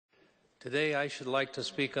Today I should like to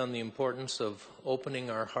speak on the importance of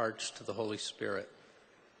opening our hearts to the Holy Spirit.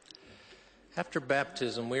 After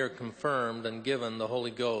baptism, we are confirmed and given the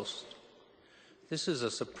Holy Ghost. This is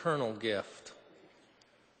a supernal gift.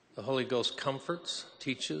 The Holy Ghost comforts,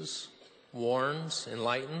 teaches, warns,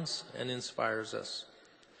 enlightens, and inspires us.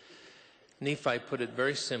 Nephi put it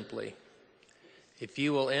very simply: if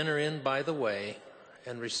you will enter in by the way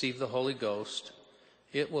and receive the Holy Ghost,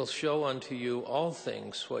 it will show unto you all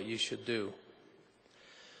things what you should do.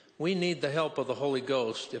 We need the help of the Holy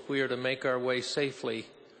Ghost if we are to make our way safely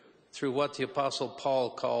through what the Apostle Paul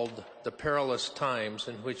called the perilous times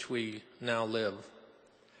in which we now live.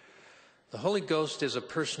 The Holy Ghost is a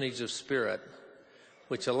personage of spirit,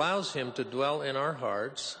 which allows him to dwell in our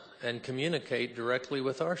hearts and communicate directly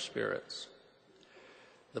with our spirits.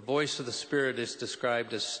 The voice of the Spirit is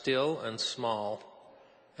described as still and small,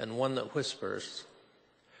 and one that whispers.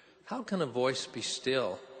 How can a voice be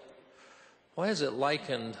still? Why is it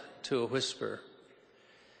likened to a whisper?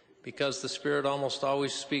 Because the Spirit almost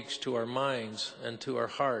always speaks to our minds and to our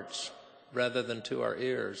hearts rather than to our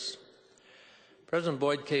ears. President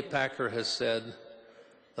Boyd K. Packer has said,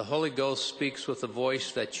 "The Holy Ghost speaks with a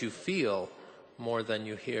voice that you feel more than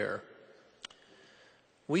you hear."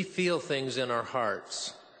 We feel things in our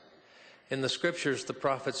hearts. In the Scriptures, the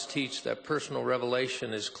prophets teach that personal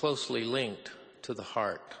revelation is closely linked to the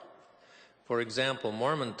heart. For example,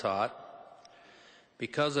 Mormon taught,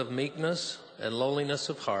 "Because of meekness and lowliness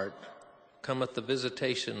of heart cometh the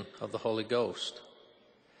visitation of the Holy Ghost."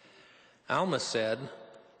 Alma said,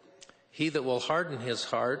 "He that will harden his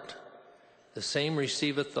heart, the same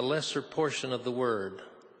receiveth the lesser portion of the word,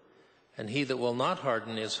 and he that will not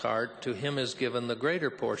harden his heart, to him is given the greater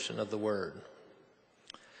portion of the word."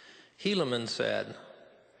 Helaman said,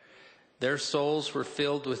 "Their souls were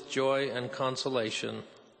filled with joy and consolation,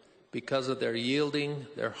 because of their yielding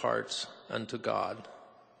their hearts unto God."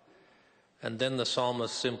 And then the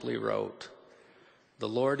psalmist simply wrote, "The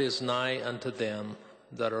Lord is nigh unto them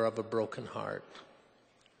that are of a broken heart."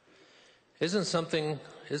 Isn't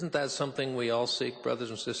that something we all seek, brothers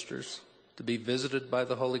and sisters? To be visited by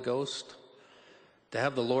the Holy Ghost? To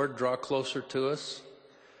have the Lord draw closer to us?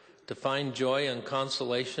 To find joy and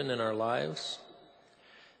consolation in our lives?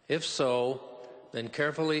 If so, then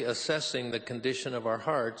carefully assessing the condition of our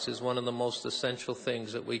hearts is one of the most essential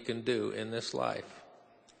things that we can do in this life.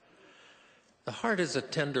 The heart is a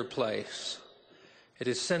tender place. It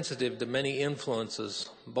is sensitive to many influences,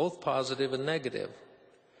 both positive and negative.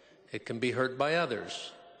 It can be hurt by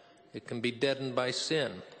others. It can be deadened by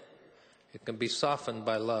sin. It can be softened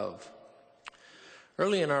by love.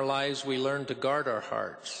 Early in our lives, we learn to guard our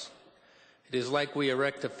hearts. It is like we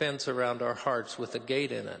erect a fence around our hearts with a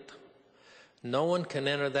gate in it. No one can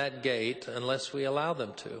enter that gate unless we allow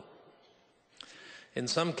them to. In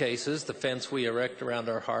some cases, the fence we erect around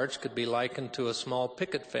our hearts could be likened to a small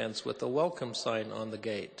picket fence with a welcome sign on the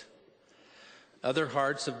gate. Other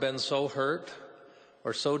hearts have been so hurt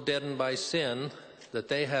or so deadened by sin that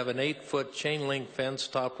they have an 8-foot chain-link fence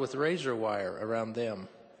topped with razor wire around them.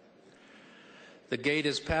 The gate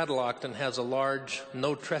is padlocked and has a large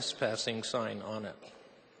 "no trespassing" sign on it.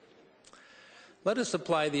 Let us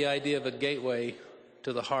apply the idea of a gateway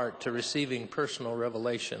to the heart to receiving personal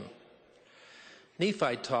revelation.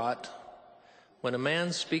 Nephi taught, "When a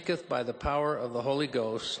man speaketh by the power of the Holy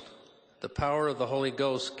Ghost, the power of the Holy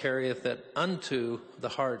Ghost carrieth it unto the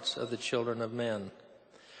hearts of the children of men."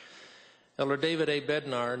 Elder David A.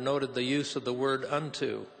 Bednar noted the use of the word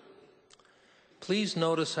 "unto." Please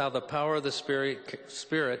notice how the power of the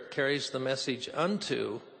Spirit carries the message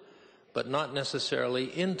unto, but not necessarily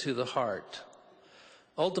into the heart.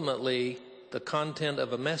 Ultimately, the content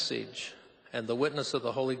of a message and the witness of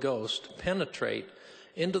the Holy Ghost penetrate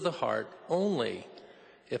into the heart only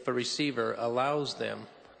if a receiver allows them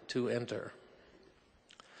to enter.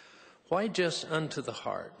 Why just unto the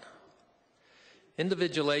heart?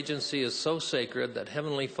 Individual agency is so sacred that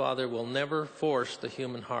Heavenly Father will never force the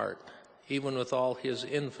human heart, even with all his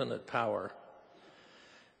infinite power.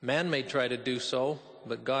 Man may try to do so,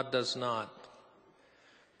 but God does not.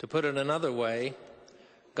 To put it another way,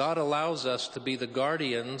 God allows us to be the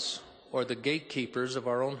guardians or the gatekeepers of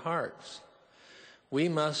our own hearts. We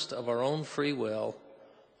must, of our own free will,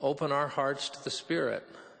 open our hearts to the Spirit,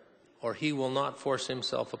 or he will not force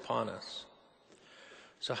himself upon us.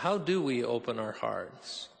 So how do we open our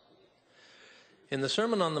hearts? In the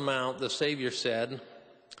Sermon on the Mount, the Savior said,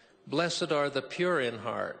 "Blessed are the pure in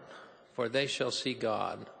heart, for they shall see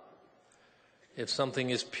God." If something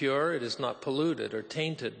is pure, it is not polluted or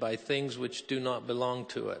tainted by things which do not belong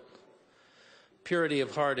to it. Purity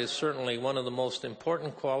of heart is certainly one of the most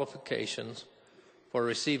important qualifications for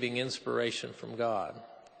receiving inspiration from God.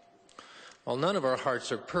 While none of our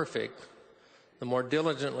hearts are perfect, the more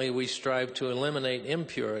diligently we strive to eliminate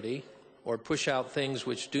impurity or push out things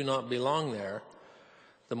which do not belong there,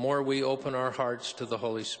 the more we open our hearts to the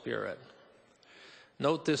Holy Spirit.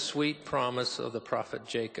 Note this sweet promise of the prophet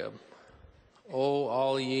Jacob. O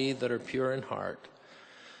all ye that are pure in heart,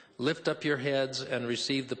 lift up your heads and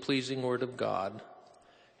receive the pleasing word of God,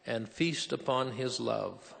 and feast upon his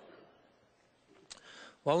love.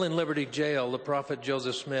 While in Liberty Jail, the prophet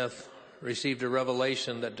Joseph Smith received a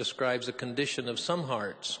revelation that describes a condition of some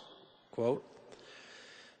hearts. Quote,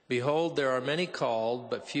 "Behold, there are many called,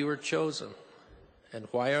 but few are chosen. And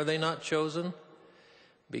why are they not chosen?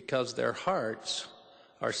 Because their hearts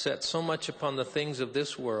are set so much upon the things of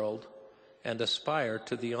this world and aspire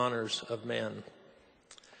to the honors of men."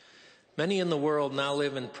 Many in the world now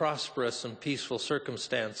live in prosperous and peaceful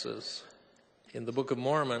circumstances. In the Book of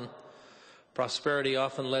Mormon, prosperity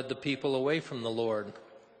often led the people away from the Lord.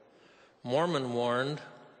 Mormon warned,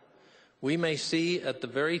 "We may see at the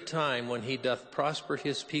very time when he doth prosper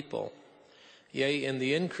his people, yea, in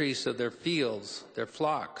the increase of their fields, their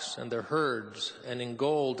flocks, and their herds, and in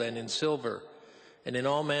gold and in silver, and in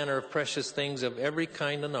all manner of precious things of every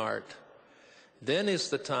kind and art, then is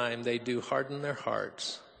the time they do harden their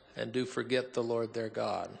hearts, and do forget the Lord their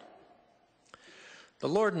God." The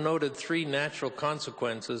Lord noted three natural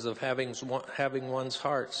consequences of having one's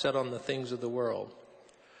heart set on the things of the world.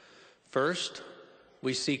 First,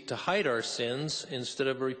 we seek to hide our sins instead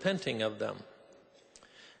of repenting of them.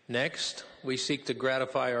 Next, we seek to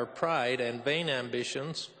gratify our pride and vain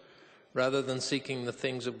ambitions rather than seeking the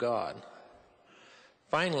things of God.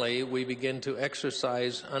 Finally, we begin to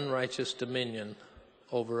exercise unrighteous dominion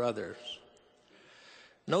over others.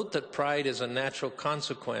 Note that pride is a natural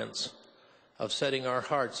consequence of setting our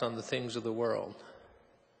hearts on the things of the world.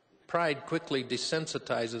 Pride quickly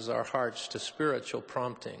desensitizes our hearts to spiritual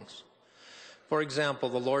promptings. For example,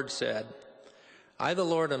 the Lord said, "I, the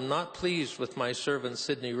Lord, am not pleased with my servant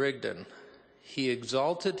Sidney Rigdon. He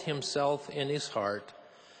exalted himself in his heart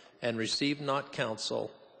and received not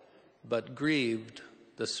counsel, but grieved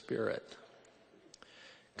the Spirit."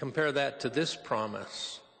 Compare that to this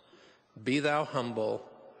promise, "Be thou humble,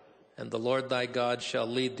 and the Lord thy God shall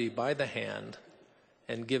lead thee by the hand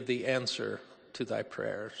and give thee answer to thy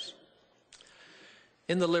prayers."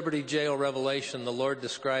 In the Liberty Jail revelation, the Lord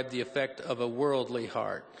described the effect of a worldly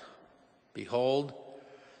heart. "Behold,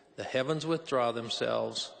 the heavens withdraw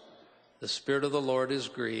themselves, the Spirit of the Lord is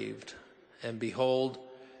grieved, and behold,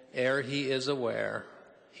 ere he is aware,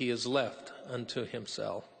 he is left unto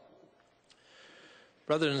himself."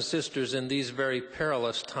 Brothers and sisters, in these very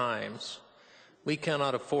perilous times, we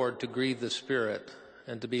cannot afford to grieve the Spirit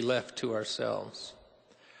and to be left to ourselves.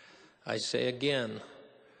 I say again,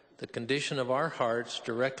 the condition of our hearts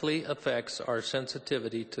directly affects our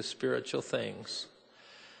sensitivity to spiritual things.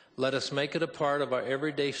 Let us make it a part of our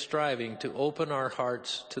everyday striving to open our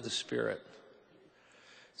hearts to the Spirit.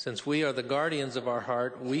 Since we are the guardians of our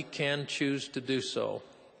heart, we can choose to do so.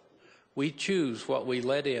 We choose what we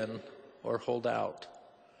let in or hold out.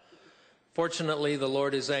 Fortunately, the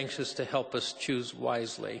Lord is anxious to help us choose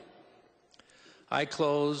wisely. I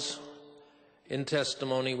close in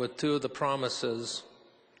testimony with two of the promises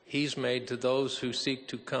he's made to those who seek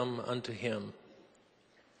to come unto him.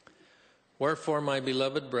 "Wherefore, my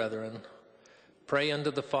beloved brethren, pray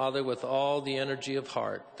unto the Father with all the energy of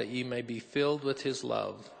heart, that ye may be filled with his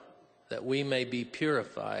love, that we may be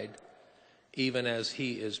purified, even as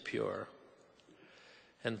he is pure."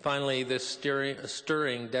 And finally, this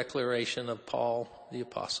stirring declaration of Paul the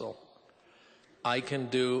Apostle, "I can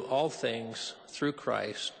do all things through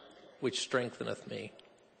Christ, which strengtheneth me."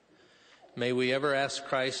 May we ever ask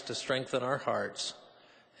Christ to strengthen our hearts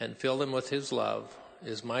and fill them with his love,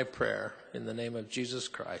 is my prayer in the name of Jesus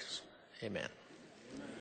Christ. Amen.